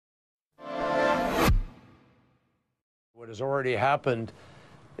What has already happened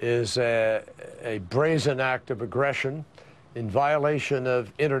is a brazen act of aggression in violation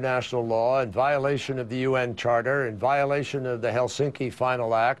of international law, in violation of the UN Charter, in violation of the Helsinki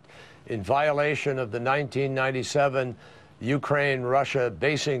Final Act, in violation of the 1997 Ukraine-Russia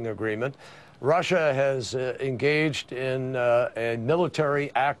basing agreement. Russia has engaged in a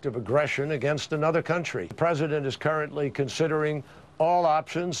military act of aggression against another country. The president is currently considering all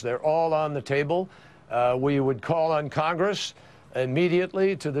options. They're all on the table. We would call on Congress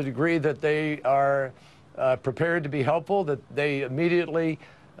immediately, to the degree that they are prepared to be helpful, that they immediately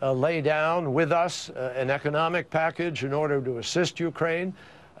lay down with us an economic package in order to assist Ukraine.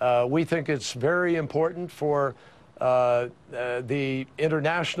 We think it's very important for the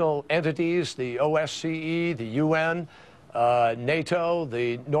international entities, the OSCE, the UN, NATO,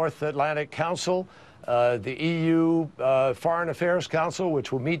 the North Atlantic Council, the EU Foreign Affairs Council,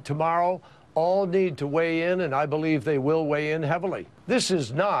 which will meet tomorrow, all need to weigh in, and I believe they will weigh in heavily. This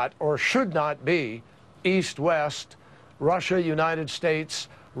is not, or should not be, East-West, Russia, United States,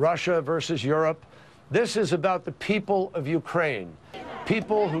 Russia versus Europe. This is about the people of Ukraine,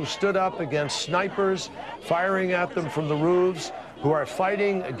 people who stood up against snipers firing at them from the roofs, who are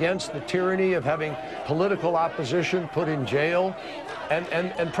fighting against the tyranny of having political opposition put in jail.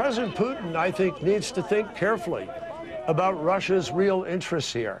 And President Putin, I think, needs to think carefully about Russia's real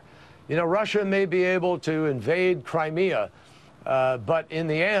interests here. You know, Russia may be able to invade Crimea, but in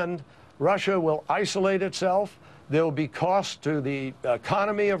the end, Russia will isolate itself. There will be costs to the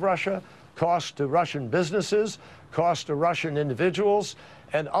economy of Russia, costs to Russian businesses, costs to Russian individuals,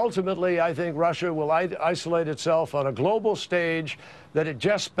 and ultimately, I think Russia will isolate itself on a global stage that it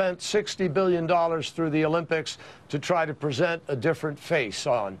just spent $60 billion through the Olympics to try to present a different face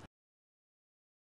on.